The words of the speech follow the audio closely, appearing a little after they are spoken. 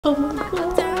Oh my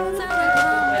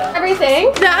god.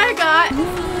 Everything that I got.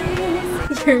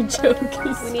 You're joking.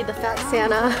 We need the fat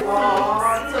Santa.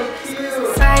 Aww, so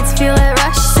cute. Sides feel it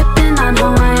rush, sipping on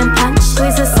Hawaiian punch.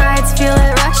 Squeeze the sides, feel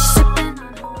it rush, sipping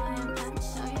on Hawaiian punch.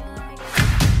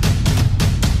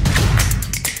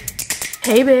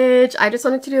 Hey bitch, I just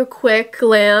wanted to do a quick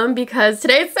glam because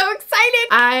today's so exciting.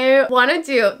 I want to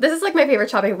do, this is like my favorite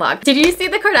shopping vlog. Did you see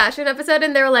the Kardashian episode?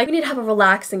 And they were like, we need to have a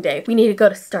relaxing day. We need to go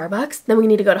to Starbucks, then we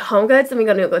need to go to Homegoods, then we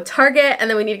need to go to Target, and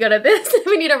then we need to go to this, then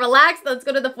we need to relax, let's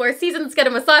go to the Four Seasons, let's get a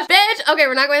massage. Bitch, okay,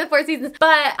 we're not going to the Four Seasons,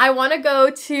 but I want to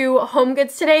go to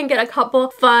Homegoods today and get a couple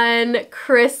fun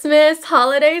Christmas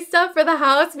holiday stuff for the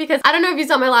house because I don't know if you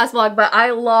saw my last vlog, but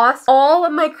I lost all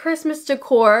of my Christmas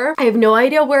decor. I have no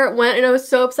idea where it went and I was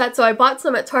so upset, so I bought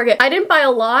some at Target. I didn't buy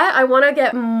a lot. I want to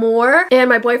get more, and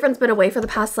my boyfriend's been away for the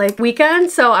past like weekend,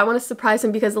 so I want to surprise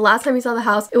him because the last time he saw the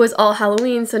house, it was all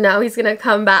Halloween, so now he's gonna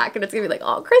come back and it's gonna be like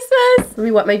all Christmas. Let me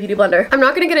wet my beauty blender. I'm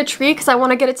not gonna get a tree because I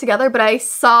want to get it together, but I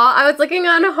was looking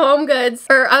on Homegoods,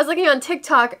 or I was looking on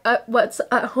TikTok at what's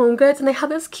at Homegoods, and they have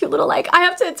this cute little like, I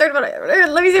have to insert it,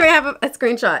 let me see if I have a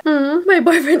screenshot. My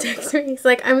boyfriend texted me, he's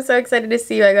like, I'm so excited to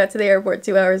see you. I got to the airport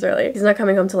 2 hours early. He's not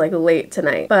coming home till like late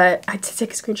tonight, but I did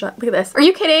take a screenshot. Look at this. Are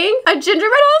you kidding? A gingerbread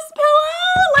house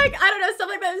pillow? Like, I don't know, stuff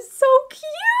like that is so cute.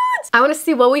 I want to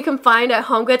see what we can find at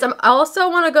HomeGoods. I also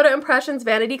want to go to Impressions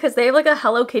Vanity because they have like a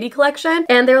Hello Kitty collection,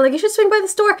 and they were like, you should swing by the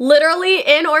store. Literally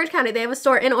in Orange County. They have a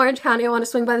store in Orange County. I want to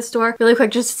swing by the store really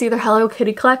quick just to see their Hello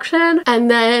Kitty collection.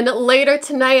 And then later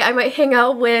tonight, I might hang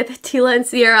out with Tila and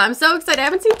Sierra. I'm so excited. I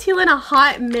haven't seen Tila in a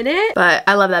hot minute, but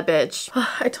I love that bitch.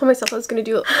 I told myself I was going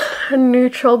to do a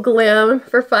neutral glam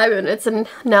for 5 minutes, and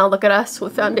now look at us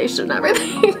with foundation and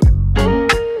everything.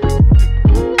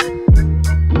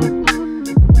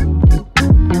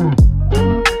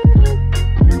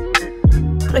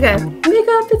 Okay,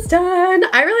 makeup is done.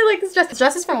 I really like this dress. This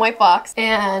dress is from White Box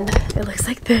and it looks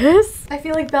like this. I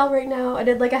feel like Belle right now. I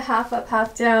did like a half up,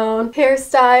 half down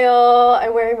hairstyle.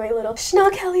 I'm wearing my little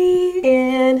Chanel Kelly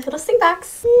and little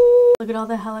singbacks. Look at all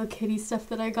the Hello Kitty stuff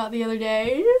that I got the other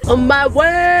day. On my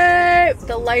way!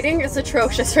 The lighting is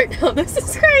atrocious right now. This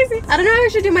is crazy. I don't know how I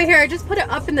should do my hair. I just put it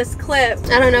up in this clip.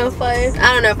 I don't know if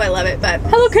I love it, but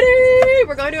Hello Kitty!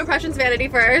 We're going to Impressions Vanity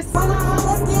first.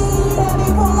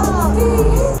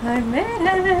 I made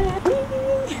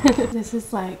it! This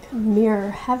is like mirror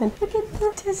heaven. Look at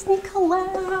the Disney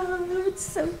collab. It's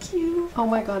so cute. Oh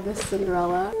my god, this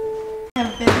Cinderella. I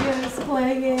have videos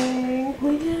playing.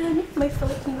 Man, my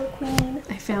Filipino queen.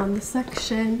 I found the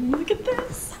section. Look at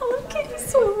this. Hello Kitty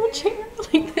swivel chair.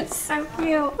 Like, that's so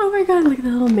cute. Oh my god, look at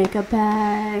the little makeup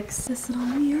bags. This little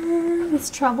mirror. This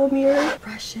travel mirror.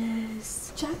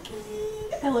 Brushes. Jackie.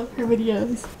 I love her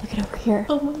videos. Look at over here.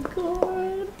 Oh my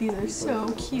god. These are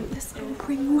so cute. This little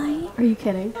ring light. Are you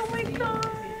kidding? Oh my god.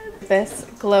 This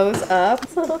glows up.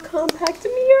 This little compact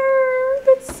mirror.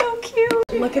 That's so cute.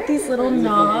 Look at these little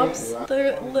knobs.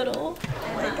 They're little.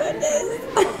 Oh my goodness.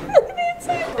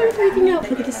 They're freaking out.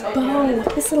 Look at this bow.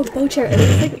 This little bow chair. It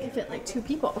looks like it could fit like 2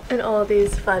 people. And all of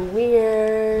these fun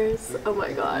mirrors. Oh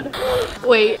my god.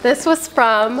 Wait, this was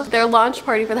from their launch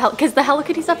party for the because the Hello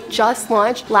Kitty stuff just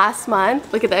launched last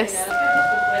month. Look at this.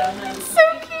 So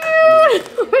cute.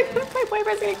 Oh my god, my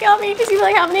boyfriend's gonna kill me. He's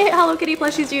like, how many Hello Kitty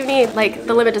plushies do you need? Like,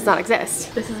 the limit does not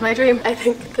exist. This is my dream. I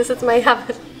think this is my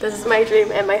heaven. This is my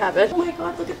dream and my heaven. Oh my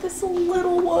god, look at this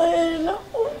little one.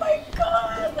 Oh my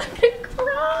god, I'm gonna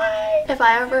cry. If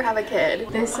I ever have a kid,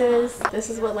 this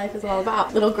is what life is all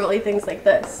about. Little girly things like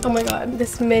this. Oh my god,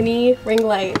 this mini ring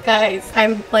light. Guys,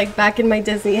 I'm like back in my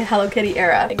Disney Hello Kitty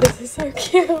era. Like, this is so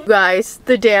cute. Guys,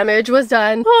 the damage was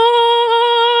done.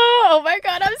 Oh my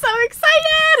god, I'm so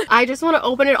excited. I just want to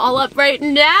open it all up right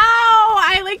now.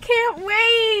 I like can't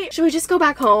wait. Should we just go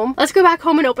back home? Let's go back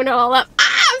home and open it all up.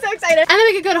 I'm so excited. And then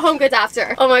we could go to HomeGoods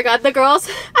after. Oh my god, the girls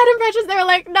at Impressions, they were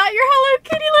like, not your Hello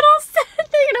Kitty little set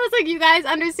thing. And I was like, you guys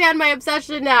understand my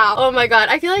obsession now. Oh my god,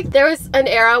 I feel like there was an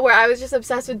era where I was just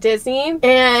obsessed with Disney,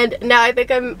 and now I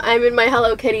think I'm in my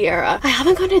Hello Kitty era. I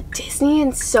haven't gone to Disney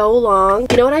in so long.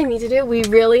 You know what I need to do? We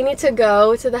really need to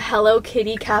go to the Hello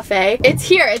Kitty cafe. It's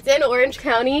here. It's in Orange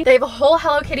County. They have a whole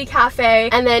Hello Kitty cafe,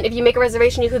 and then if you make a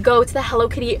reservation, you could go to the Hello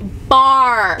Kitty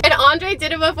bar. And Andre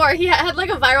did it before. He had like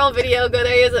a viral video go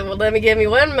there. He was like, well, let me give me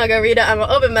 1 margarita. I'm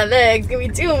gonna open my legs. Give me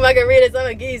 2 margaritas. I'm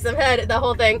gonna give you some head. The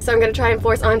whole thing. So I'm gonna try and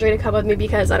force Andre to come with me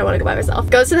because I don't want to go by myself.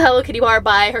 Goes to the Hello Kitty bar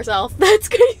by herself. That's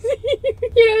crazy.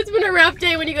 You know, it's been a rough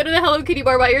day when you go to the Hello Kitty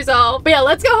bar by yourself. But yeah,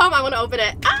 let's go home. I want to open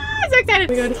it. Ah, I'm so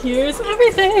excited. Oh my god, here's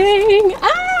everything.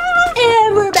 Ah,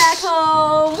 and we're back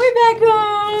home. We're back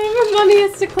home. more money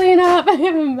is to clean up. I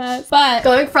have a mess. But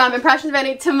going from Impressions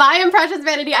Vanity to my Impressions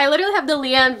Vanity, I literally have the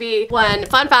Leanne V one.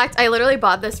 Fun fact, I literally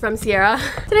bought this from Sierra.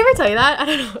 Did I ever tell you that? I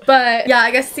don't know. But yeah,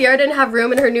 I guess Sierra didn't have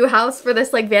room in her new house for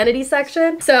this like vanity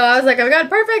section. So I was like, oh my god,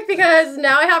 perfect, because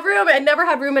now I have room. I never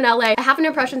had room in LA. I have an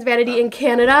Impressions Vanity in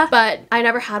Canada, but I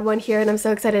never had one here, and I'm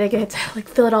so excited I get to like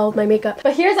fill it all with my makeup.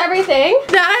 But here's everything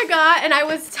that I got, and I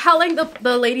was telling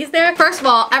the ladies there, first of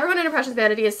all, everyone in Impressions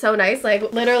Vanity is so nice, like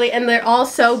literally, and they're all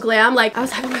so glam. Like I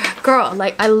was like, oh my god, girl,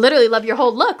 like I literally love your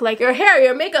whole look, like your hair,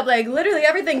 your makeup, like literally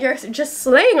everything. You're just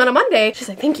slaying on a Monday. She's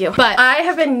like, thank you. But I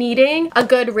have been needing a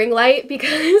good ring light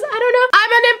because I don't know,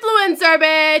 I'm an influencer,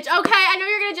 bitch. Okay, I know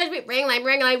you're gonna judge me. Ring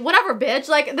light, whatever, bitch.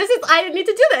 Like this is, I need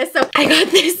to do this. So I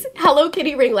got this Hello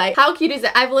Kitty ring light. How cute is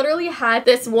it? I've literally had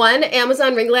this one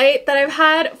Amazon ring light that I've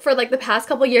had for like the past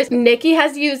couple years. Nikki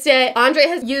has used it. Andre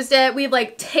has used it. We've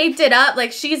like taped it up.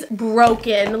 Like she's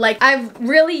broken. Like I've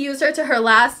really used her to her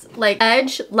last like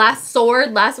edge, last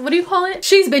sword, last, what do you call it?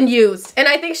 She's been used. And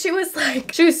I think she was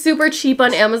super cheap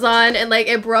on Amazon, and like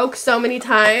it broke so many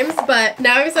times. But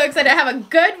now I'm so excited. I have a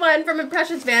good one from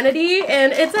Impressions Vanity,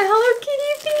 and it's a Hello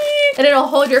Kitty theme. And it'll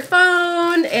hold your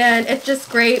phone, and it's just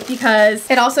great because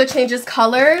it also changes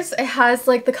colors. It has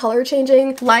like the color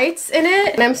changing lights in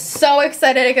it, and I'm so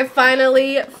excited I can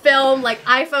finally film like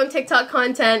iPhone TikTok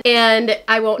content, and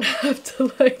I won't have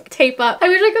to like tape up. I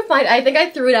wish I could find, I think I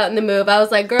threw it out in the move. I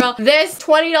was like, girl, this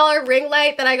 $20 ring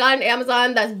light that I got on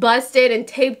Amazon that's busted and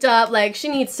taped up, like she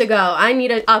needs to go. I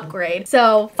need an upgrade.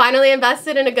 So finally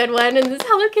invested in a good one, in this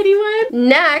Hello Kitty one.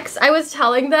 Next, I was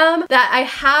telling them that I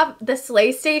have the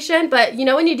Slay Station, but you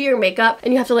know when you do your makeup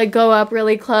and you have to like go up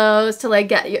really close to like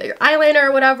get your eyeliner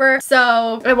or whatever.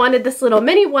 So I wanted this little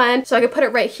mini one so I could put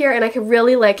it right here, and I could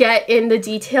really like get in the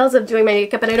details of doing my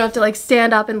makeup, and I don't have to like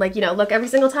stand up and like, you know, look every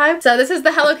single time. So this is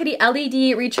the Hello Kitty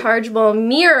LED rechargeable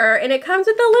mirror, and it comes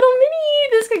with a little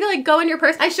mini. This could like go in your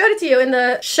purse. I showed it to you in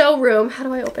the showroom. How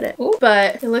do I open it? Ooh.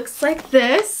 But it looks like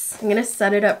this. I'm gonna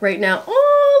set it up right now.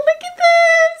 Oh, look at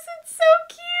this. It's so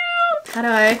cute. How do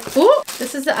I? Ooh,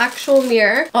 this is the actual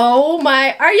mirror. Oh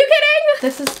my, are you kidding?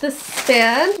 This is the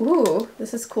stand. Ooh,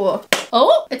 this is cool.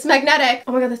 Oh, it's magnetic.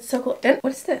 Oh my god, that's so cool. And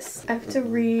what is this? I have to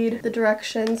read the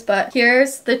directions, but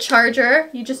here's the charger.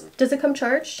 You just, does it come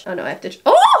charged? Oh no, I have to,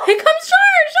 oh, it comes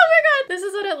charged. Oh my god. This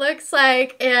is what it looks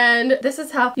like, and this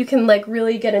is how you can like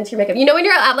really get into your makeup. You know when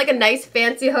you're at like a nice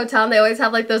fancy hotel and they always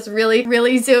have like those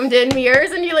really zoomed in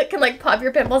mirrors, and you like can like pop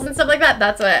your pimples and stuff like that?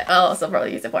 That's what I'll also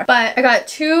probably use it for. But I got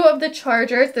two of the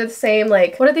chargers. They're the same,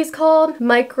 like, what are these called?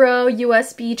 Micro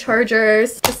USB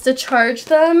chargers, just to charge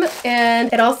them.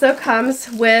 And it also comes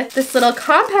with this little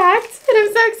compact, and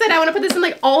I'm so excited. I want to put this in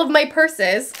like all of my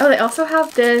purses. Oh, they also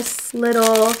have this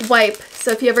little wipe,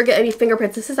 so if you ever get any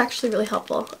fingerprints, this is actually really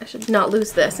helpful. I should not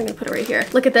lose this. I'm gonna put it right here.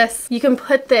 Look at this. You can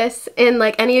put this in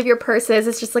like any of your purses.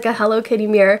 It's just like a Hello Kitty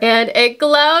mirror, and it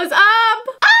glows up.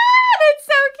 It's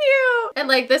so cute. And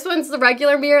like this one's the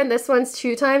regular mirror, and this one's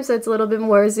 2 times, so it's a little bit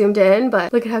more zoomed in,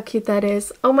 but look at how cute that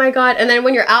is. Oh my god. And then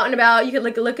when you're out and about, you can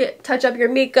like look at, touch up your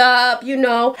makeup, you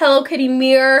know, Hello Kitty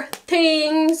mirror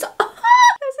things.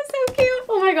 This is so cute.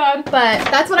 Oh my god. But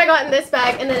that's what I got in this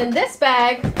bag. And then in this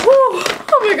bag, whew,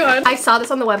 oh my god, I saw this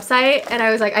on the website, and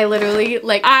I was like, I literally,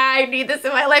 like, I need this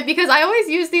in my life, because I always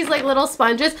use these like little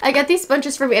sponges. I get these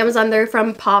sponges from Amazon. They're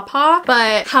from Pawpaw,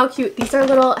 but how cute. These are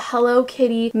little Hello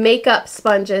Kitty makeup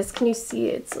sponges. Can you see?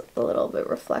 It's a little bit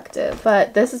reflective,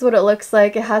 but this is what it looks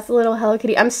like. It has a little Hello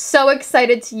Kitty. I'm so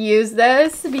excited to use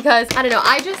this because I don't know,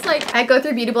 I just like, I go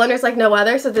through beauty blenders like no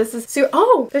other, so this is super,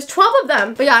 oh, there's 12 of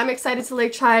them. But yeah, I'm excited to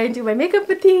like try and do my makeup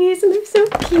with these, and they're so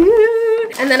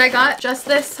cute. And then I got just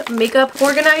this makeup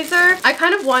organizer. I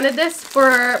kind of wanted this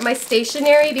for my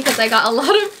stationery because I got a lot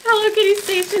of Hello Kitty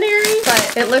stationery,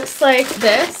 but it looks like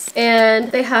this,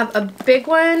 and they have a big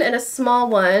one and a small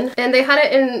one, and they had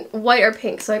it in white or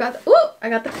pink, so I got the, ooh, I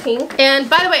got the pink. And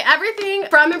by the way, everything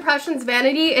from Impressions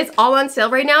Vanity is all on sale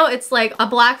right now. It's like a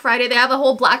Black Friday. They have a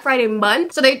whole Black Friday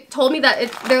month, so they told me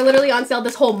that they're literally on sale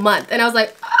this whole month, and I was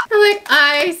like,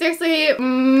 I seriously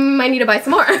I need to buy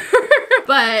some more.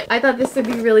 But I thought this would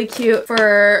be really cute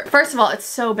for, first of all, it's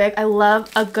so big. I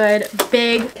love a good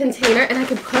big container, and I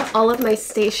can put all of my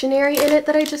stationery in it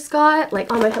that I just got,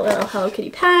 like all my little Hello Kitty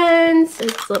pens,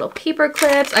 these little paper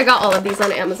clips. I got all of these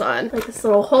on Amazon, like this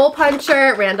little hole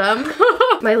puncher, random.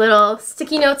 My little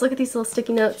sticky notes. Look at these little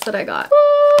sticky notes that I got.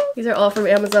 These are all from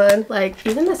Amazon. Like,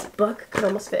 even this book could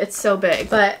almost fit. It's so big.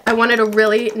 But I wanted a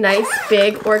really nice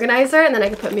big organizer, and then I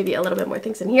could put maybe a little bit more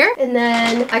things in here. And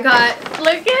then I got,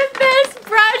 look at this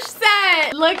brush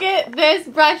set. Look Look at this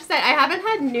brush set. I haven't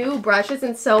had new brushes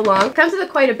in so long. It comes with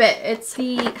quite a bit. It's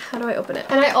the, how do I open it?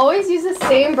 And I always use the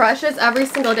same brushes every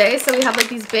single day. So we have like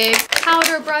these big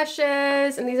powder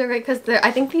brushes, and these are great because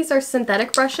I think these are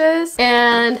synthetic brushes,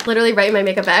 and literally right in my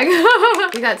makeup bag.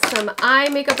 We got some eye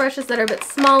makeup brushes that are a bit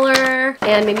smaller,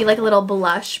 and maybe like a little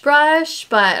blush brush,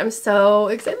 but I'm so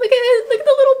excited. Look at it. Look at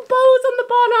the little bows on the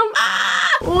bottom.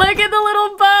 Ah! Look at the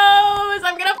little bows.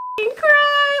 I'm gonna cry.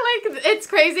 Like, it's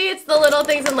crazy. It's the little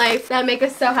things in life that make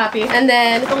us so happy. And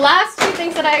then the last two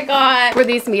things that I got were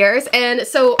these mirrors. And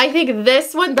so I think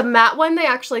this one, the matte one, they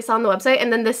actually saw on the website,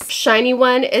 and then this shiny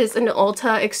one is an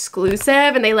Ulta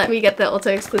exclusive, and they let me get the Ulta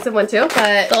exclusive one too.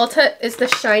 But the Ulta is the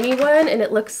shiny one, and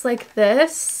it looks like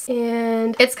this,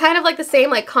 and it's kind of like the same,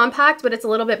 like compact, but it's a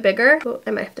little bit bigger. Oh,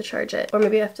 I might have to charge it, or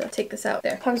maybe I have to take this out.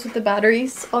 There, comes with the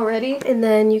batteries already, and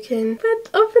then you can open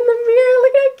the mirror.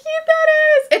 Look how cute that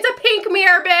is. It's a pink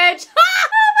mirror, bitch. Oh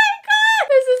my god,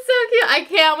 this is so cute. I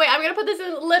can't wait. I'm gonna put this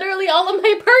in literally all of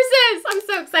my purses. I'm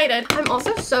so excited. I'm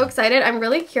also so excited. I'm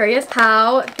really curious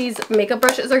how these makeup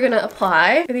brushes are gonna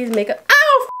apply for these makeup.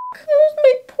 Ow! There's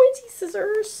my pointy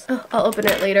scissors. Oh, I'll open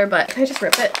it later, but can I just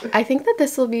rip it? I think that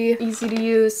this will be easy to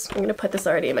use. I'm gonna put this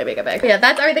already in my makeup bag. But yeah,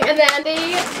 that's everything. And then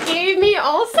they gave me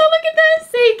also, look at this.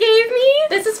 They gave me,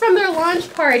 this is from their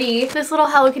launch party, this little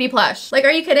Hello Kitty plush. Like,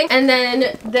 are you kidding? And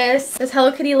then this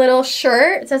Hello Kitty little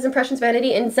shirt. It says Impressions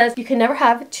Vanity, and it says you can never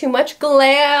have too much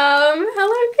glam.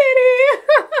 Hello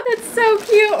Kitty. It's so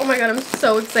cute. Oh my god, I'm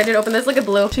so excited to open this. Look at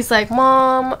Blue. She's like,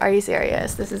 Mom, are you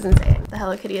serious? This is insane. The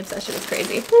Hello Kitty obsession is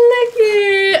crazy. Look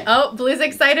it. Oh, Blue's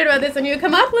excited about this when you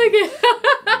come up. Look it.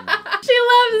 She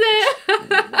loves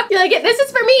it. You like it? This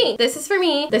is for me. This is for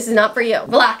me. This is not for you.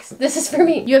 Relax. This is for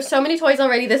me. You have so many toys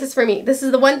already. This is for me. This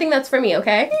is the one thing that's for me,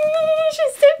 okay?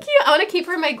 She's so cute. I want to keep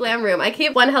her in my glam room. I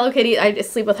keep one Hello Kitty. I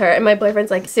just sleep with her, and my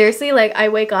boyfriend's like, seriously? Like, I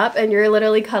wake up and you're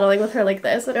literally cuddling with her like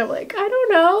this, and I'm like, I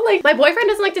don't know. Like, my boyfriend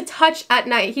doesn't like to touch at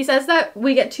night. He says that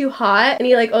we get too hot and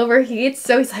he like overheats,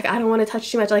 so he's like, I don't want to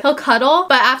touch too much. Like, he'll cuddle,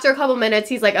 but after a couple minutes,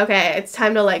 he's like, okay, it's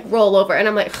time to like roll over. And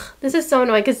I'm like, this is so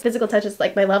annoying because physical touch is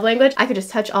like my love language. I could just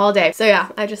touch all day. So yeah,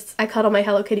 I cuddle my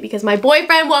Hello Kitty because my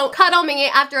boyfriend won't cuddle me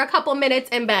after a couple minutes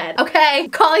in bed. Okay?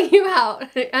 Calling you out.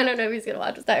 I don't know if he's gonna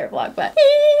watch this entire vlog, but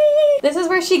this is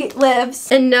where she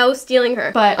lives, and no stealing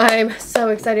her. But I'm so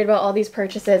excited about all these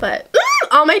purchases. But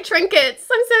all my trinkets.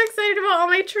 I'm so excited about all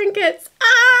my trinkets.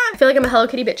 I feel like I'm a Hello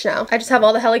Kitty bitch now. I just have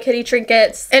all the Hello Kitty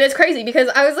trinkets. And it's crazy because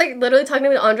I was like literally talking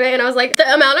with Andre, and I was like,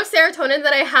 the amount of serotonin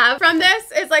that I have from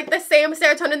this is like the same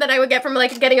serotonin that I would get from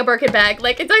like getting a Birkin bag.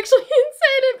 Like, it's actually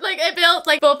insane. Like, it feels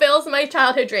like fulfills my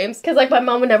childhood dreams, because like my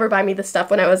mom would never buy me this stuff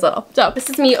when I was little. So this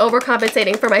is me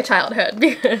overcompensating for my childhood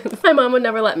because my mom would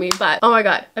never let me. But oh my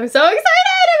god, I'm so excited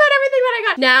about everything that I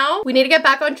got. Now we need to get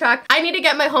back on track. I need to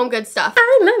get my Homegoods stuff.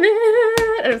 I love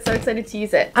it, and I'm so excited to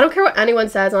use it. I don't care what anyone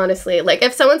says, honestly. Like,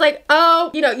 if someone's like,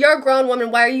 oh, you know, you're a grown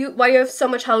woman, why do you have so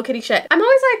much Hello Kitty shit? I'm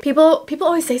always like, people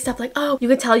always say stuff like, oh, you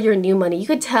could tell you're new money. You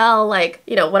could tell, like,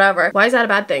 you know, whatever. Why is that a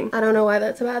bad thing? I don't know why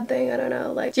that's a bad thing. I don't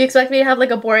know. Like, do you expect me to have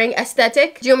like a boring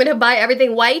aesthetic? Do you want me to buy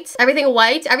everything white, everything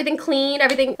clean,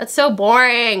 everything? That's so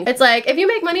boring. It's like, if you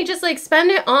make money, just like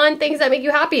spend it on things that make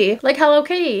you happy. Like Hello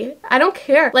Kitty. I don't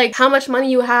care like how much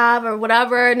money you have or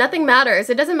whatever. Nothing matters.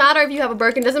 It doesn't matter if you have a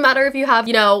Birkin. It doesn't matter if you have,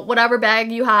 you know, whatever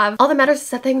bag you have. All that matters is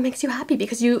that thing makes you happy,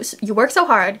 because you work so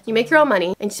hard, you make your own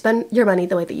money, and you spend your money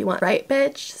the way that you want, right,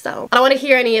 bitch? So I don't want to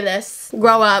hear any of this.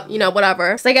 Grow up, you know,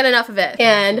 whatever. So I get enough of it.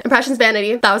 And Impressions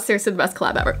Vanity, that was seriously the best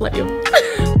collab ever. Love you.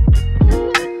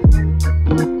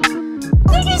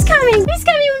 Who's coming? Who's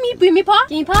coming with me? Give me paw?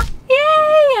 Give me paw?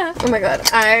 Yay! Oh my god,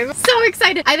 I'm so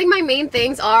excited. I think my main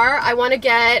things are, I want to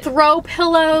get throw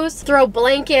pillows, throw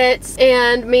blankets,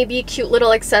 and maybe cute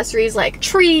little accessories like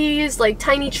trees, like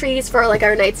tiny trees for like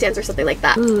our nightstands or something like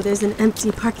that. Ooh, there's an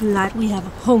empty parking lot. We have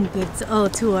Homegoods all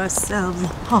to ourselves.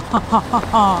 Ha ha ha ha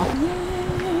ha.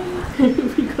 Yay!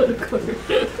 We go to corner.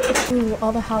 Ooh,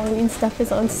 all the Halloween stuff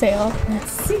is on sale.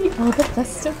 Let's see all the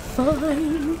festive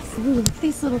finds. Ooh,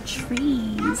 these little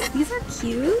trees. These are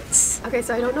cute. Okay,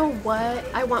 so I don't know what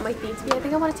I want my theme to be. I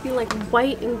think I want it to be like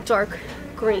white and dark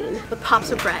green with pops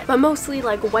of red, but mostly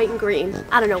like white and green.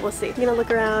 I don't know, we'll see. I'm gonna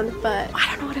look around, but I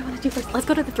don't know what I want to do first. Let's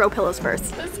go to the throw pillows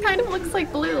first. This kind of looks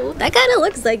like blue. That kind of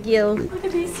looks like you. Look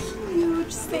at these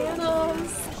huge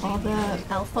sandals. all the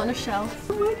elf on a shelf.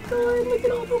 Oh my god, look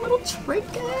at all the little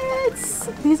trinkets.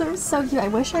 These are so cute. I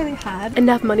wish I had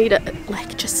enough money to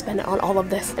like just spend it on all of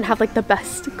this and have like the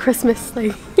best Christmas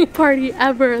like party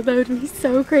ever. That would be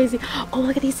so crazy. Oh,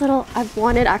 look at these little, I've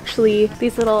wanted actually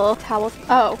these little towels.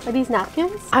 Oh, are these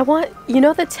napkins? I want, you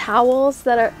know, the towels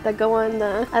that go on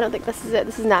the, I don't think this is it.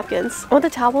 This is napkins. I want the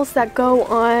towels that go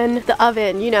on the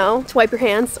oven, you know, to wipe your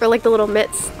hands, or like the little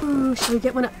mitts. Ooh, should we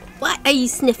get one of, what are you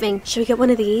sniffing? Should we get one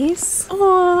of these?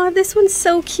 Oh, this one's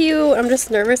so cute. I'm just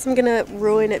nervous I'm gonna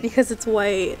ruin it because it's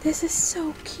white. This is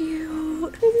so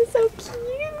cute. This is so cute.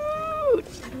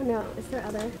 I don't know. Is there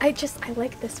other? I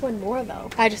like this one more though.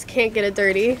 I just can't get it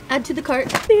dirty. Add to the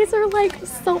cart. These are like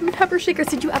salt and pepper shakers.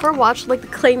 Did you ever watch like the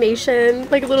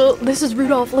claymation? Like little, this is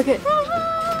Rudolph. Look at, look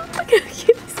how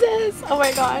cute this is. Oh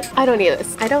my god. I don't need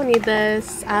this. I don't need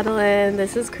this. Adeline,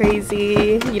 this is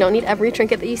crazy. You don't need every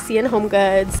trinket that you see in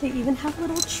HomeGoods. They even have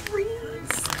little trees.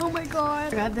 Oh my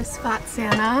god. I got this fat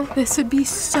Santa. This would be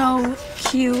so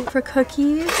cute for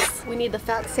cookies. We need the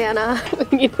fat Santa.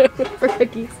 We need it for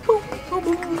cookies. Oh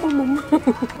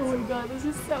my god, this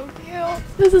is so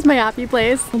cute. This is my happy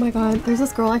place. Oh my god, there's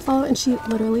this girl I follow and she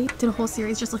literally did a whole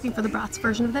series just looking for the Bratz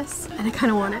version of this. And I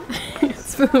kind of want it.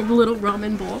 It's for a little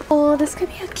ramen bowl. Oh, this could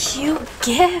be a cute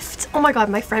gift. Oh my god,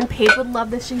 my friend Paige would love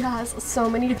this. She has so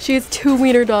many. She has 2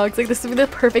 wiener dogs. Like this would be the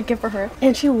perfect gift for her.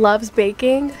 And she loves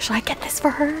baking. Should I get this for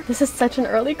her? This is such an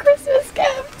early Christmas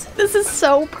gift. This is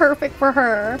so perfect for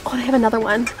her. Oh, they have another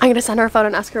one. I'm gonna send her a photo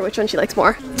and ask her which one she likes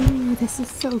more. Ooh, this is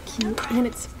so cute. And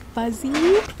it's fuzzy.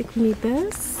 I think we need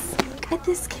this. Look at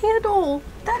this candle.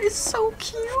 That is so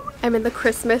cute. I'm in the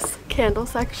Christmas candle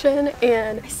section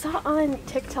and I saw on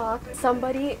TikTok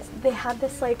somebody, they had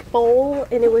this like bowl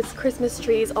and it was Christmas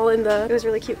trees all in the, it was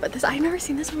really cute. But this, I've never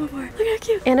seen this one before. Look how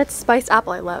cute. And it's spiced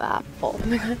apple. I love apple. Oh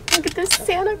my god. Look at this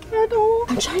Santa candle.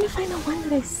 I'm trying to find the one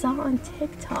that I saw on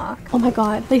TikTok. Oh my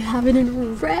god. They have it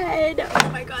in red. Oh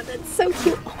my god. That's so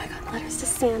cute. Oh my god. Letters to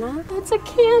Santa. That's a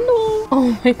candle.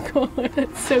 Oh my god.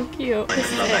 That's so cute.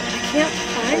 This is it. I can't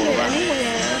find it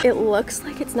anywhere. It looks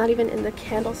like it's not even in the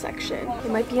candle section.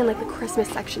 It might be in like the Christmas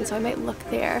section, so I might look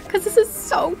there because this is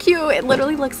so cute. It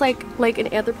literally looks like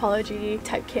an anthropology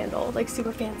type candle, like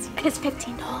super fancy. And it's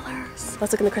 $15.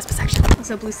 Let's look in the Christmas section.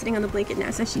 Also, Blue's sitting on the blanket now,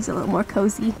 so she's a little more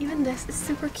cozy. Even this is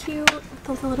super cute with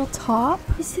the little top.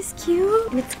 Is this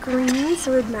cute? And it's green,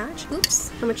 so it would match. Oops.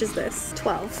 How much is this?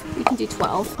 12. You can do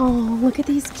 12. Oh, look at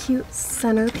these cute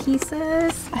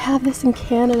centerpieces. I have this in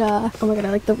Canada. Oh my god, I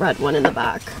like the red one in the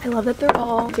back. I love that they're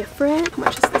all different. How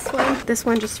much is this one? This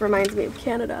one just reminds me of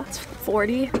Canada. It's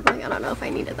 40. Like, I don't know if I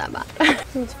needed that bad.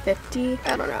 It's 50.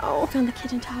 I don't know. Found the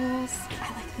kitchen towels.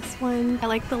 I like this one. I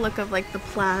like the look of like the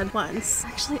plaid ones.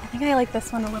 Actually, I think I like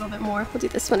this one a little bit more. We'll do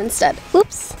this one instead.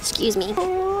 Oops. Excuse me.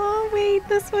 Oh, wait.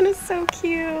 This one is so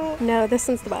cute. No, this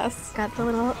one's the best. Got the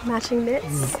little matching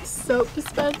mitts. Soap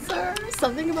dispenser.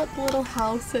 Something about the little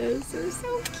houses. They're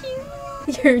so cute.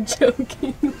 You're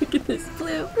joking. Look at this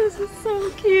blue. This is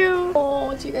so cute.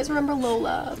 Oh, do you guys remember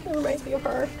Lola? It reminds me of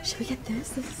her. Should we get this?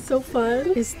 This is so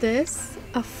fun. Is this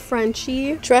a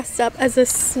Frenchie dressed up as a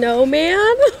snowman?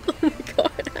 Oh my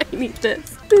god, I need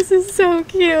this. This is so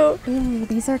cute. Ooh,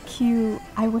 these are cute.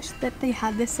 I wish that they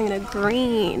had this in a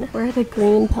green. Where are the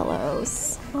green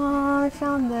pillows? Oh, I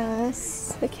found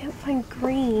this. I can't find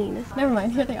green. Never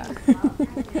mind, here they are.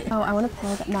 Oh, I want a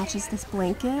pillow that matches this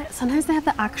blanket. Sometimes they have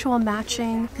the actual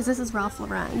matching, because this is Ralph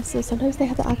Lauren, so sometimes they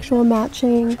have the actual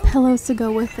matching pillows to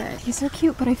go with it. These are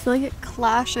cute, but I feel like it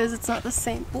clashes. It's not the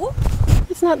same. Ooh.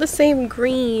 It's not the same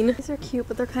green. These are cute,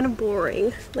 but they're kind of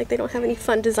boring. Like they don't have any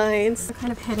fun designs. They're kind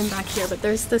of hidden back here, but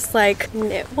there's this like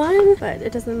knit one, but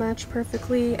it doesn't match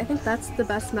perfectly. I think that's the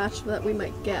best match that we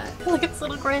might get. Look at this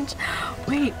little Grinch.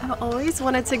 Wait, I've always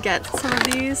wanted to get some of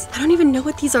these. I don't even know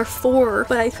what these are for,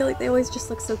 but I feel like they always just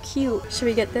look so cute. Should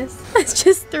we get this? Let's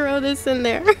just throw this in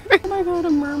there. Oh my god, a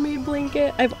mermaid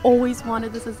blanket. I've always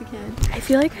wanted this as a kid. I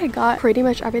feel like I got pretty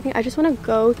much everything. I just want to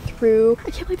go through.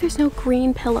 I can't believe there's no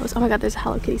green pillows. Oh my god, there's a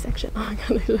Hello Kitty section. Oh my god,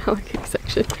 there's a Hello Kitty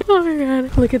section. Oh my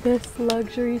god, look at this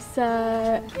luxury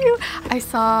set. Cute. I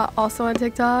saw also on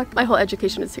TikTok, my whole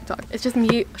education is TikTok. It's just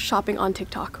me shopping on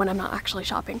TikTok when I'm not actually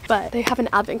shopping. But they have an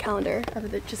advent calendar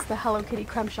of just the Hello Kitty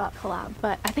Creme Shop collab.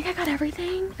 But I think I got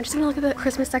everything. I'm just gonna look at the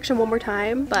Christmas section one more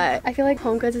time. But I feel like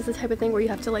HomeGoods is the type of thing where you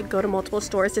have to like go to multiple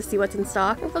stores to see what's in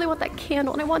stock. I really want that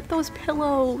candle and I want those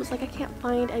pillows. Like I can't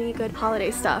find any good holiday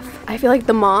stuff. I feel like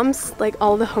the moms, like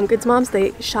all the HomeGoods moms,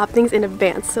 they shop things in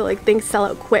advance, so like things sell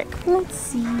out quick. Let's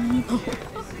see. Look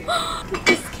at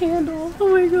this candle. Oh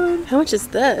my god. How much is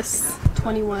this?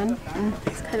 21.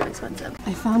 It's kind of expensive.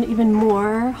 I found even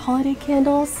more holiday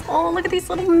candles. Oh, look at these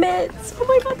little mitts. Oh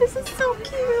my god, this is so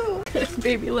cute.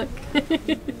 Baby, look.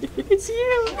 It's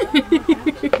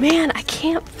you. Man, I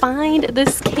can't find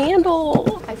this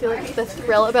candle. I feel like the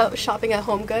thrill about shopping at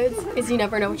HomeGoods is you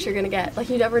never know what you're gonna get.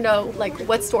 Like, you never know like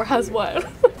what store has what.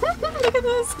 Look at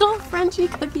this little Frenchy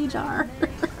cookie jar.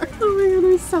 Oh my god,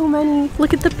 there's so many.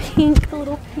 Look at the pink, the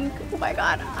little pink. Oh my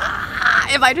god.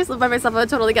 If I just lived by myself, I would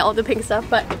totally get all the pink stuff.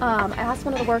 But I asked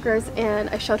one of the workers and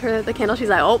I showed her the candle. She's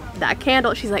like, oh, that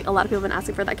candle. She's like, a lot of people have been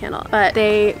asking for that candle. But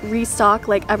they restock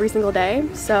like every single day.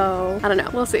 So I don't know.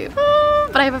 We'll see.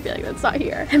 But I have a feeling it's not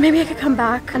here. And maybe I could come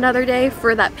back another day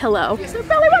for that pillow. So I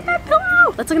really want that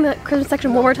pillow. Let's look in the Christmas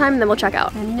section one more time and then we'll check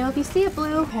out. And you know if you see it,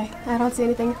 blue. Okay, I don't see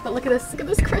anything. But look at this. Look at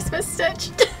this Christmas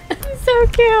stitch. So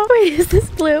cute. Wait, is this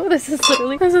blue? This is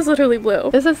literally blue.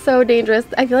 This is so dangerous.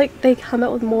 I feel like they come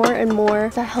out with more and more.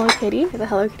 Is that Hello Kitty? They have a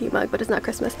Hello Kitty mug, but it's not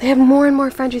Christmas. They have more and more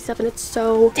Frenchy stuff and it's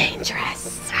so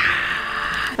dangerous.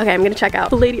 Okay, I'm gonna check out.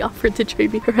 The lady offered to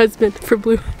trade me her husband for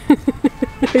blue.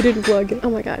 I didn't vlog it. Oh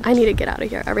my god. I need to get out of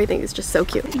here. Everything is just so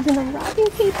cute. Even the wrapping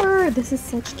paper. This is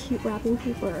such cute wrapping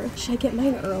paper. Should I get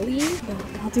mine early? No,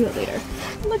 I'll do it later.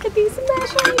 Look at these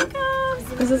measuring cups.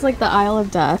 This is like the Isle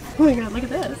of Death. Oh my god, look at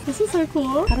this. This is so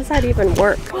cool. How does that even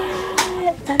work?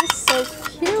 What? That is so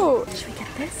cute. Should we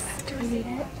get this? Do I need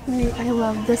it? I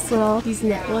love these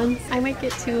knit ones. I might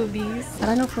get 2 of these. I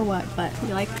don't know for what, but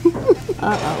you like,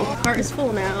 uh-oh. Cart is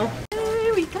full now.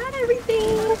 Hey, we got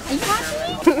everything. Are you happy?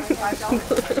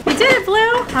 We did it,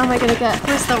 Blue. How am I gonna get?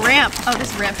 Where's the ramp? Oh,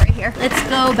 this ramp right here. Let's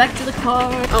go back to the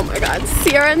car. Oh my god,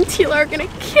 Sierra and Tila are gonna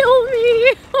kill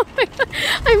me. Oh my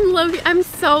god, I'm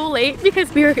so late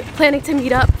because we were planning to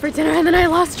meet up for dinner and then I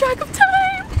lost track of time.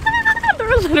 They're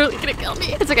literally gonna kill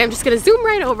me. It's okay, I'm just gonna zoom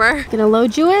right over. Gonna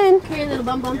load you in. Come here, little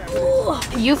bum bum. Ooh,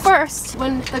 you first.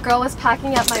 When the girl was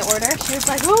packing up my order, she was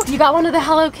like, oh, you got one of the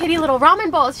Hello Kitty little ramen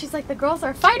bowls. She's like, the girls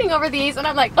are fighting over these. And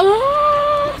I'm like,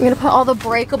 oh. I'm gonna put all the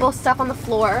breakable stuff on the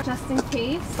floor just in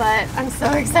case. But I'm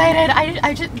so excited.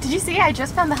 Did you see? I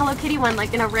just found the Hello Kitty one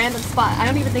like in a random spot. I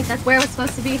don't even think that's where it was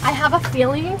supposed to be. I have a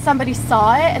feeling somebody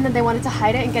saw it and then they wanted to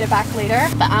hide it and get it back later.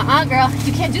 But girl,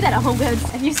 you can't do that at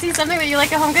HomeGoods. If you see something that you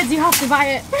like at HomeGoods, you have to buy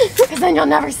it. Because then you'll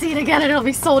never see it again and it'll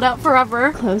be sold out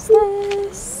forever. Close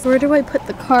this. Where do I put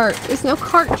the cart? There's no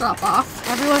cart drop off.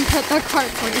 Everyone put their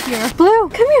carts right here. Blue,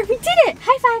 come here. We did it.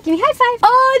 High five. Give me high five.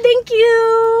 Oh, thank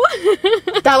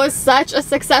you. That was such a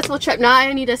successful trip. Now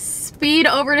I need to speed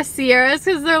over to Sierra's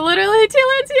because they're literally,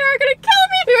 Tila and Sierra are gonna kill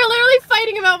me. We were literally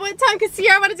fighting about what time because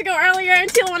Sierra wanted to go earlier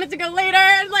and Tila wanted to go later.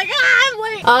 And like, I'm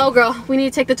late. Oh girl, we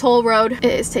need to take the toll road. It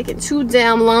is taking too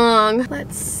damn long.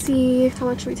 Let's see how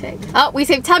much we take. Oh, we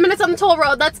saved 10 minutes on the toll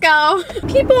road. Let's go.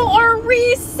 People are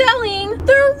reselling.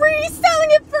 They're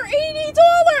reselling it for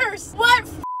 $80. What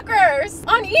fuckers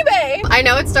on eBay? I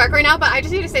know it's dark right now, but I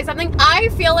just need to say something. I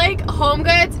feel like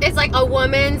HomeGoods is like a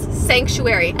woman's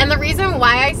sanctuary. And the reason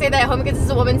why I say that HomeGoods is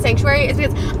a woman's sanctuary is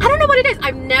because I don't know what it is.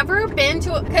 I've never been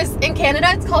to, because in Canada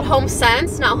it's called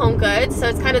HomeSense, not HomeGoods, so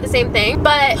it's kind of the same thing.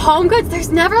 But HomeGoods, there's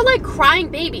never like crying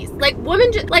babies. Like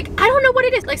women just, like, I don't know what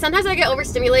it is. Like sometimes I get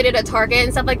overstimulated at Target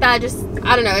and stuff like that. Just,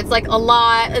 I don't know, it's like a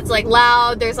lot. It's like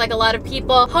loud. There's like a lot of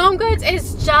people. HomeGoods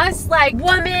is just like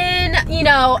women, you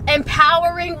know,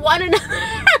 empowering one another.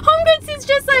 HomeGoods is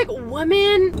just like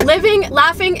women living,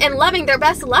 laughing, and loving their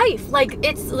best life. Like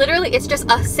it's literally, it's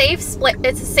just a safe split.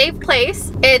 It's a safe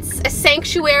place. It's a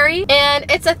sanctuary and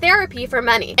it's a therapy for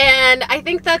many. And I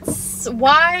think that's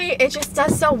why it just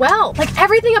does so well. Like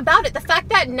everything about it, the fact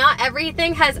that not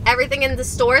everything has everything in the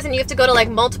stores and you have to go to like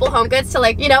multiple HomeGoods to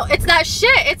like, you know, it's that shit.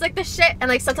 It's like the shit. And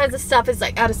like sometimes the stuff is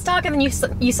like out of stock and then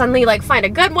you suddenly like find a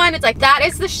good one. It's like, that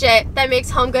is the shit that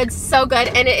makes HomeGoods so good,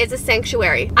 and it is a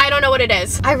sanctuary. I don't know what it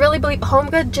is. I really believe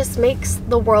HomeGoods just makes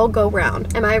the world go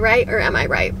round. Am I right or am I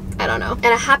right? I don't know. And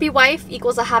a happy wife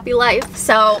equals a happy life.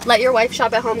 So let your wife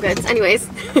shop at HomeGoods. Anyways.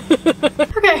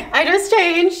 Okay, I just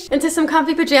changed into some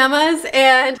comfy pajamas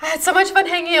and I had so much fun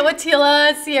hanging out with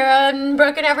Tila, Sierra, and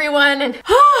Brooke and everyone. And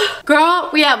girl,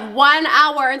 we have 1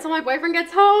 hour until my boyfriend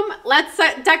gets home. Let's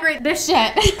decorate this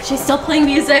shit. She's still playing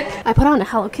music. I put on a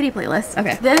Hello Kitty playlist.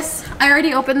 Okay, this, I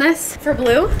already opened this for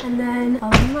Blue. And then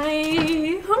all of my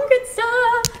HomeGoods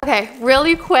stuff. Okay,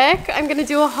 really quick, I'm gonna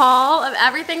do a haul of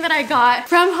everything that I got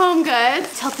from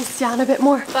HomeGoods. Tilt this down a bit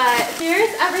more. But here's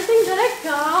everything that I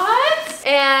got.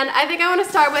 And I think I want to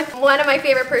start with one of my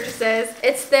favorite purchases.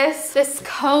 It's this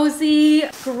cozy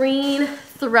green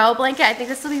throw blanket. I think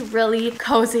this will be really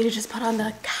cozy to just put on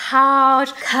the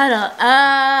couch, cuddle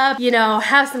up, you know,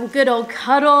 have some good old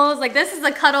cuddles. Like this is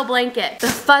a cuddle blanket. The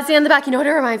fuzzy on the back, you know what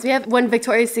it reminds me of? When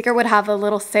Victoria's Secret would have a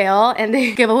little sale and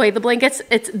they give away the blankets,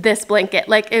 it's this blanket.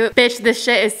 Like, bitch, this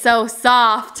shit is so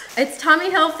soft. It's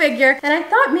Tommy Hilfiger, and I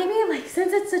thought maybe like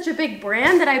since it's such a big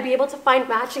brand that I'd be able to find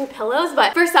matching pillows,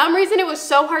 but for some reason it was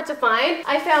so hard to find.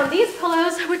 I found these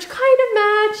pillows which kind of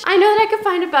match. I know that I could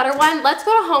find a better one. Let's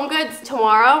go to HomeGoods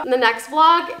tomorrow in the next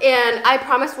vlog, and I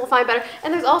promise we'll find better.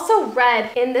 And there's also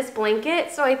red in this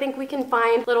blanket, so I think we can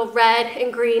find little red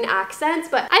and green accents,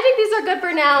 but I think these are good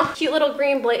for now. Cute little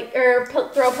green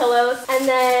throw pillows. And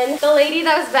then the lady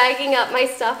that was bagging up my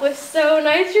stuff was so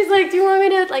nice. She's like, do you want me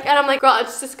to, like, and I'm like, girl,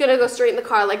 it's just gonna go straight in the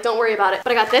car, like, don't worry about it.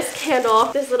 But I got this candle,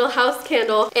 this little house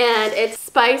candle, and it's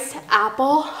spiced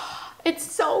apple. It's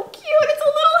so cute. It's a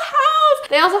little house.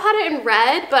 They also had it in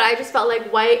red, but I just felt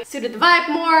like white suited the vibe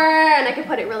more, and I could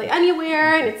put it really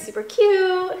anywhere, and it's super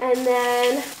cute. And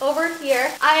then over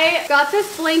here, I got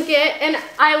this blanket, and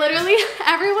I literally,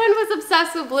 everyone was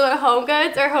obsessed with blue at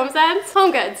HomeGoods or HomeSense.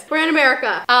 HomeGoods. We're in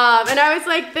America. And I was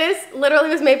like, this literally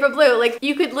was made for blue. Like,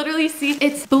 you could literally see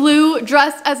it's blue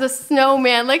dressed as a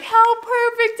snowman. Like, how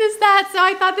perfect is that? So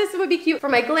I thought this would be cute for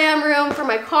my glam room, for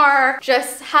my car,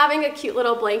 just having a cute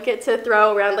little blanket to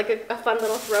throw around, like a fun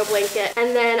little throw blanket.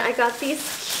 And then I got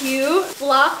these cute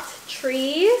fluffed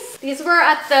trees. These were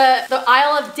at the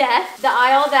aisle of death, the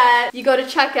aisle that you go to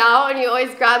check out and you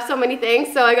always grab so many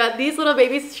things. So I got these little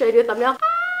babies. Should I do a thumbnail?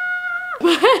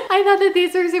 I thought that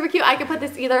these were super cute. I could put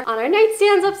this either on our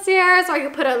nightstands upstairs, or I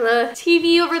could put it on the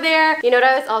TV over there. You know what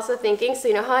I was also thinking? So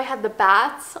you know how I had the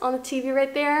bats on the TV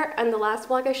right there? And the last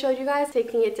vlog I showed you guys,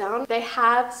 taking it down, they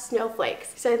have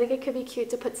snowflakes. So I think it could be cute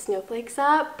to put snowflakes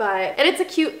up, and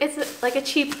it's like a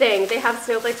cheap thing. They have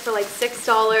snowflakes for like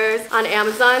 $6 on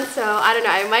Amazon. So I don't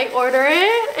know, I might order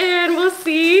it and we'll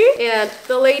see. And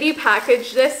the lady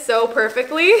packaged this so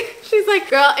perfectly. She's like,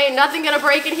 girl, ain't nothing gonna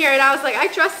break in here. And I was like, I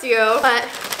trust you. But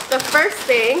the first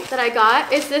thing that I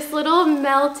got is this little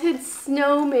melted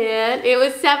snowman. It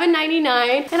was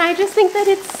 $7.99, and I just think that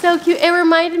it's so cute. It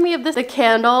reminded me of the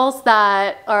candles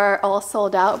that are all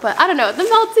sold out, but I don't know, the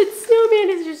melted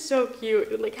snowman is just so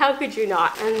cute. Like, how could you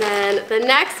not? And then the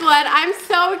next one, I'm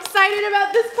so excited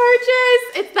about this purchase.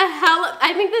 It's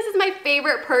I think this is my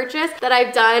favorite purchase that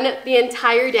I've done the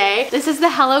entire day. This is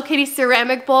the Hello Kitty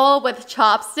ceramic bowl with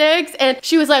chopsticks, and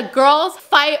she was like, girls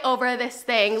fight over this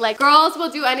thing. Like, girls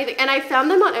will do anything. And I found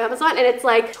them on Amazon, and it's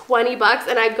like 20 bucks,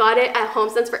 and I got it at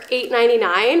HomeSense for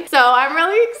 $8.99. So I'm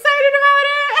really excited about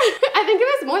it. I think it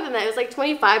was more than that. It was like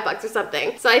 25 bucks or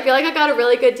something. So I feel like I got a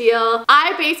really good deal.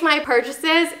 I base my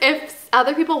purchases if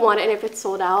other people want it, and if it's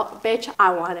sold out, bitch,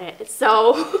 I want it.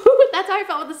 So that's how I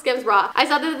felt with the Skims bra. I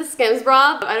saw that the Skims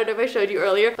bra, I don't know if I showed you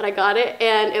earlier, but I got it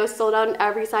and it was sold out in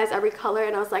every size, every color,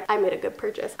 and I was like, I made a good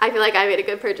purchase. I feel like I made a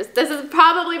good purchase. This is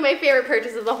probably my favorite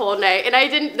purchase of the whole night,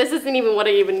 and this isn't even what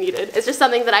I even needed. It's just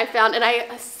something that I found, and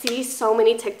I see so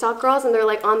many TikTok girls and they're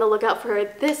like on the lookout for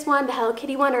this one, the Hello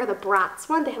Kitty one, or the Bratz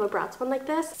one. They have a Bratz one like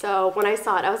this. So when I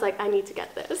saw it, I was like, I need to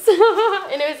get this.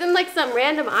 And it was in like some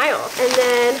random aisle. And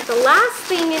then the last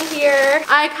thing in here,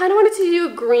 I kind of wanted to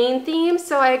do a green theme,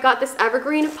 so I got this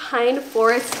evergreen pine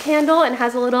forest candle, and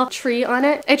has a little tree on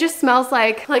it. It just smells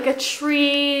like a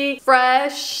tree,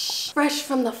 fresh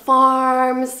from the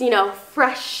farms, you know,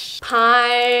 fresh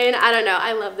pine. I don't know,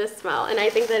 I love this smell, and I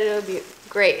think that it would be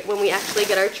great when we actually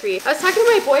get our tree. I was talking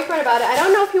to my boyfriend about it. I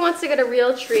don't know if he wants to get a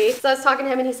real tree. So I was talking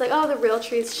to him, and he's like, oh, the real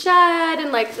trees shed,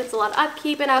 and like it's a lot of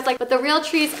upkeep. And I was like, but the real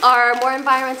trees are more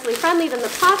environmentally friendly than the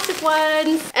plastic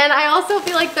ones. And I also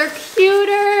feel like they're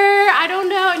cuter. I don't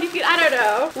know. I don't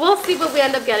know. We'll see what we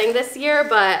end up getting this year,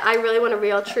 but I really want a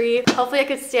real tree. Hopefully I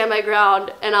could stand my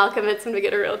ground and I'll convince him to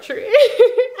get a real tree.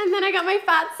 And then I got my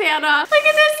fat Santa. Look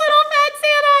at this little fat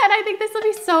Santa. And I think this will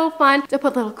be so fun to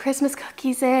put little Christmas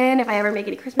cookies in if I ever make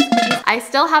any Christmas cookies. I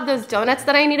still have those donuts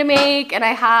that I need to make, and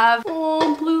I have,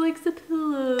 oh, Blue likes the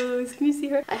pillows. Can you see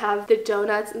her? I have the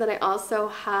donuts, and then I also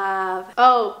have,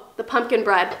 oh, the pumpkin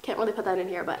bread. Can't really put that in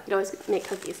here, but you can always make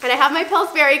cookies. And I have my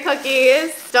Pillsbury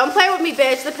cookies. Don't play with me,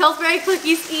 bitch. The Pillsbury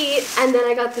cookies eat. And then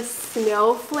I got this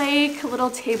snowflake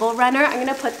little table runner. I'm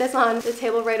gonna put this on the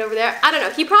table right over there. I don't know.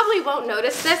 He probably won't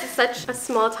notice this. It's such a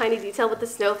small, tiny detail with the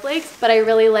snowflakes, but I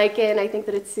really like it, and I think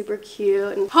that it's super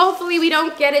cute. And hopefully we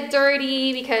don't get it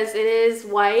dirty because it is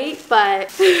white,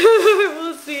 but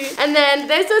we'll see. And then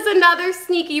this is another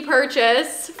sneaky purchase.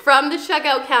 purchase from the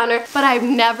checkout counter, but I've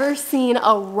never seen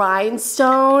a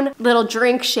rhinestone little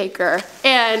drink shaker.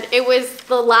 And it was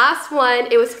the last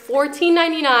one. It was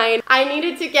 $14.99. I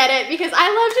needed to get it because I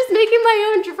love just making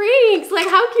my own drinks. Like,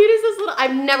 how cute is this little,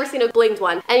 I've never seen a blinged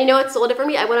one. And you know what sold it for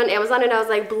me? I went on Amazon and I was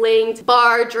like, blinged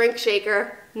bar drink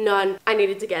shaker. None. I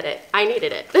needed to get it. I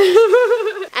needed it.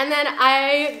 And then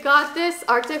I got this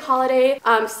Arctic Holiday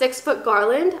 6-foot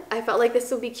garland. I felt like this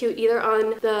would be cute either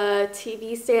on the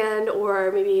TV stand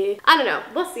or maybe, I don't know.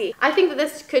 We'll see. I think that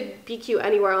this could be cute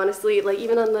anywhere, honestly. Like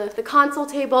even on the console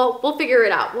table. We'll figure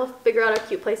it out. We'll figure out a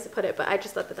cute place to put it, but I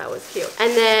just thought that that was cute.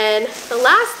 And then the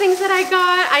last things that I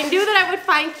got, I knew that I would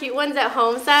find cute ones at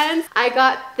HomeSense. I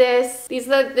got this. These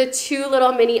are the 2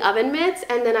 little mini oven mitts,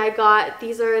 and then I got,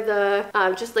 these are the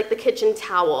just like the kitchen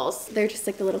towels. They're just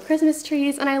like the little Christmas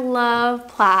trees, and I love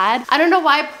plaid. I don't know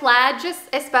why plaid, just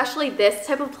especially this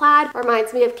type of plaid,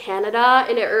 reminds me of Canada,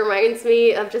 and it reminds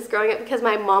me of just growing up because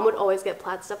my mom would always get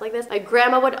plaid stuff like this. My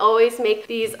grandma would always make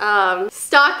these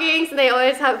stockings, and they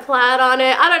always have plaid on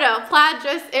it. I don't know, plaid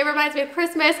just, it reminds me of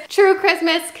Christmas, true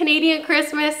Christmas, Canadian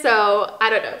Christmas, so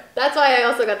I don't know. That's why I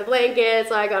also got the blankets,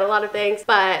 so I got a lot of things,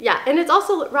 but yeah, and it's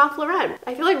also Ralph Lauren.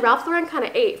 I feel like Ralph Lauren kind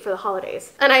of ate for the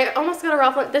holidays, and I almost got a Ralph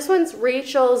Lauren. This one's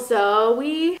Rachel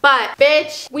Zoe, but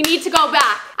bitch, we need to go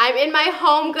back. I'm in my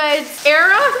HomeGoods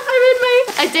era. I'm in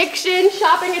my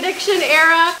shopping addiction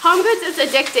era. HomeGoods is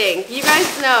addicting. You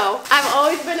guys know. I've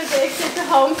always been addicted to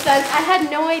HomeSense. I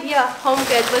had no idea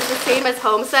HomeGoods was the same as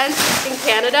HomeSense in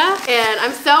Canada, and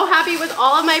I'm so happy with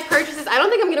all of my purchases. I don't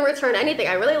think I'm gonna return anything.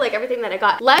 I really like everything that I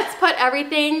got. Let's put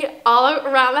everything all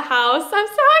around the house. I'm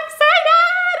so excited!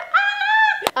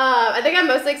 I think I'm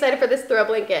mostly excited for this throw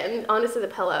blanket and honestly the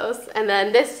pillows, and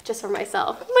then this just for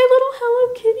myself. My little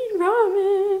Hello Kitty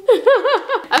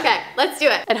ramen. Okay, let's do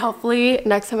it. And hopefully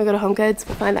next time I go to HomeGoods,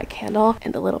 we'll find that candle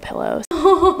and the little pillows.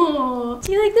 Oh,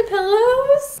 do you like the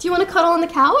pillows? Do you want to cuddle on the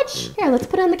couch? Here, let's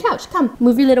put it on the couch. Come,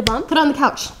 move your little bum. Put it on the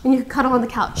couch, and you can cuddle on the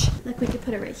couch. Like we could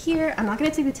put it right here. I'm not gonna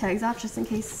take the tags off just in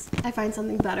case I find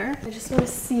something better. I just want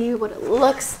to see what it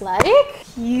looks like.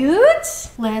 Cute.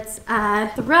 Let's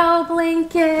add throw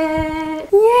blanket.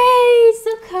 Yay,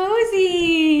 so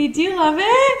cozy. Do you love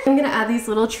it? I'm gonna add these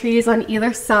little trees on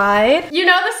either side. You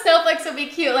know the snowflakes would be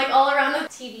cute, like all around the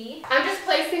TV. I'm just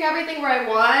placing everything where I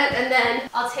want, and then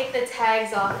I'll take the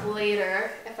tags off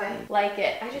later if I like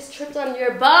it. I just tripped on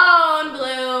your bone,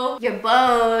 Blue. Your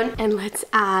bone. And let's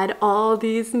add all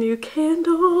these new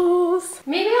candles.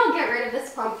 Maybe I'll get rid of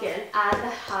this pumpkin. Add the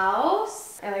house.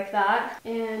 I like that.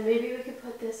 And maybe we could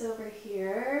put this over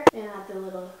here and add the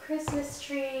little Christmas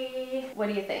tree. What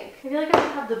do you think? I feel like I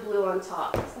should have the blue on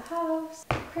top. It's the house,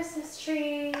 the Christmas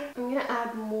tree. I'm gonna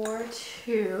add more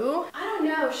too. I don't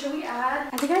know, should we add?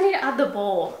 I think I need to add the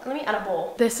bowl. Let me add a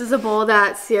bowl. This is a bowl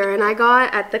that Sierra and I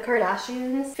got at the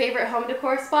Kardashians' favorite home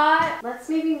decor spot. Let's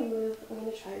maybe move, I'm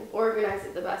gonna try and organize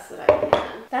it the best that I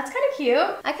can. That's kind of cute.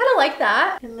 I kind of like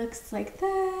that. It looks like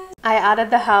this. I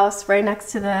added the house right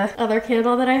next to the other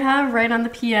candle that I have right on the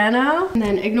piano. And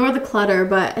then ignore the clutter,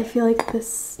 but I feel like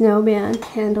this snowman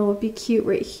candle would be cute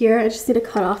right here. I just need to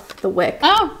cut off the wick.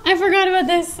 Oh, I forgot about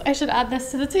this. I should add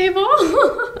this to the table.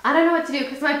 I don't know what to do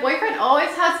because my boyfriend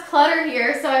always has clutter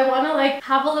here, so I want to like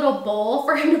have a little bowl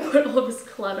for him to put all of his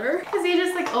clutter because he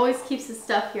just like always keeps his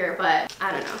stuff here, but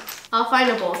I don't know. I'll find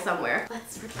a bowl somewhere.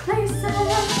 Let's replace it.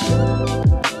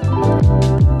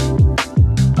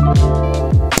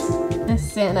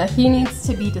 This Santa, he needs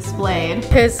to be displayed.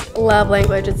 His love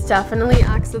language, it's definitely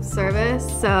acts of service,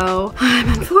 so I'm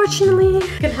unfortunately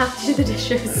gonna have to do the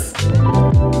dishes.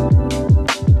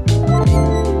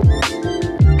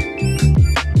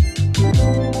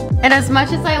 And as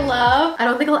much as I love, I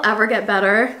don't think I'll ever get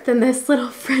better than this little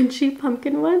Frenchie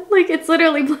pumpkin one. Like, it's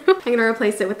literally blue. I'm gonna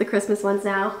replace it with the Christmas ones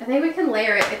now. I think we can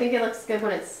layer it. I think it looks good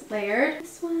when it's layered.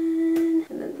 This one,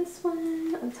 and then this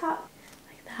one on top.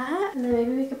 That. And then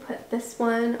maybe we could put this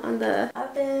one on the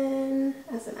oven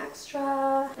as an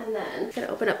extra. And then I'm gonna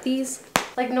open up these.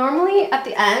 Like normally at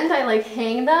the end I like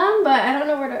hang them, but I don't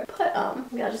know where to put them.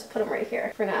 Maybe I'll just put them right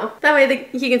here for now. That way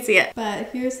you can see it. But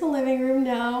here's the living room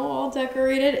now, all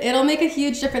decorated. It'll make a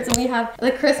huge difference when we have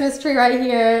the Christmas tree right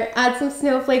here. Add some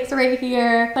snowflakes right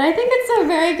here. But I think it's a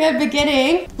very good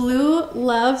beginning. Blue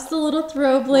loves the little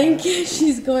throw blanket.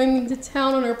 She's going into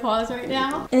town on her paws right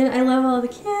now. And I love all the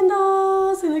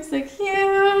candles. It looks so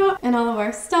cute. And all of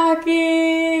our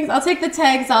stockings. I'll take the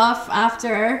tags off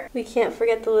after. We can't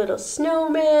forget the little snow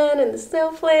snowman and the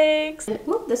snowflakes. And,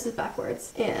 whoop, this is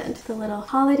backwards. And the little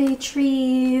holiday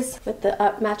trees with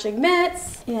the matching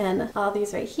mitts and all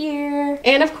these right here.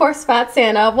 And of course, Fat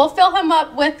Santa. We'll fill him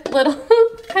up with little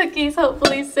cookies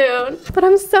hopefully soon. But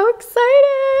I'm so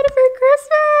excited for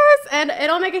Christmas. And I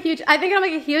think it'll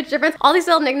make a huge difference. All these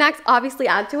little knickknacks obviously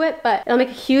add to it, but it'll make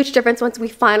a huge difference once we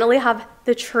finally have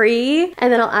the tree.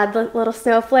 And then I'll add the little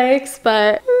snowflakes,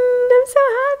 but I'm so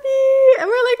happy. And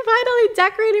we're like finally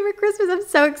decorating for Christmas. I'm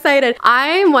so excited.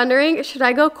 I'm wondering, should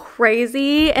I go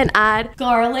crazy and add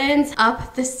garlands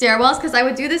up the stairwells? Because I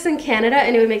would do this in Canada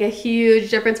and it would make a huge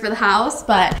difference for the house,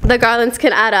 but the garlands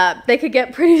can add up. They could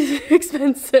get pretty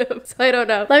expensive. So I don't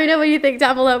know. Let me know what you think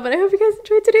down below, but I hope you guys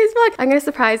enjoyed today's vlog. I'm gonna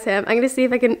surprise him. I'm gonna see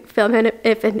if I can film him,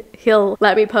 if he'll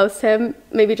let me post him.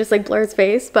 Maybe just like blur his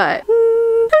face, but I'm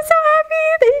so happy.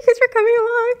 Thank you guys for coming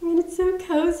along. And it's so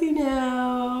cozy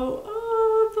now.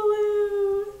 Oh,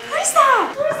 blue. Where's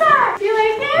that? Where's that? Do you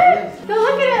like it? Go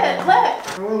look at it. Look.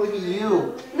 I want to look at you.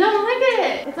 No, look at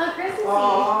it. It's not Christmassy.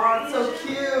 Oh, it's so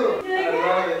cute. You like I it?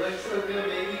 love it. It looks so good,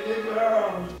 baby. Good girl.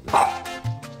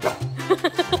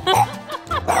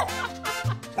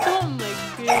 Oh my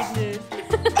goodness.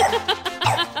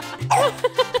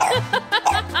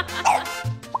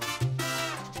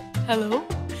 Hello?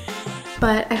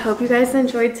 But I hope you guys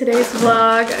enjoyed today's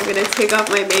vlog. I'm gonna take off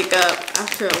my makeup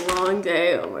after a long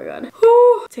day. Oh my god.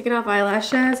 Whew. Taking off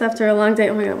eyelashes after a long day.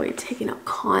 Oh my god, wait, taking out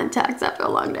contacts after a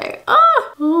long day.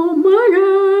 Oh my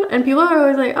god. And people are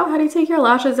always like, oh, how do you take your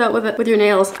lashes out with your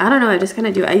nails? I don't know, I just kind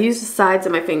of do it. I use the sides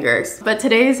of my fingers. But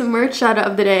today's merch shout out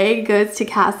of the day goes to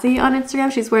Cassie on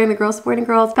Instagram. She's wearing the Girls Sporting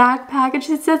Girls backpack and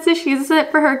she says that she uses it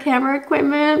for her camera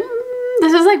equipment.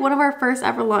 This is like one of our first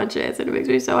ever launches and it makes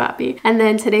me so happy. And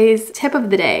then today's tip of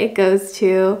the day goes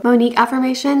to Monique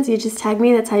Affirmations. You just tag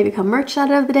me, that's how you become merch shout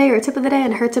out of the day or tip of the day.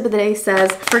 And her tip of the day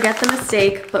says, forget the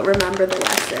mistake, but remember the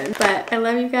lesson. But I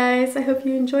love you guys. I hope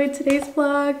you enjoyed today's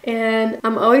vlog. And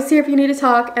I'm always here if you need to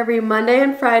talk every Monday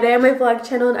and Friday on my vlog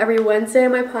channel and every Wednesday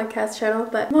on my podcast channel.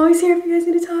 But I'm always here if you guys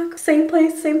need to talk. Same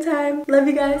place, same time. Love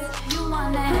you guys. You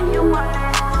want it, you want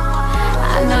it.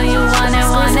 I know you want it,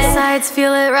 want it. Squeeze the sides,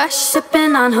 feel it rush,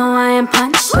 sipping on Hawaiian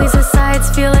punch. Squeeze the sides,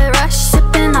 feel it rush,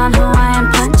 sipping on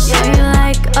Hawaiian punch. Yeah, you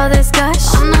like all this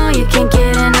gush, I know you can't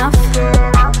get enough.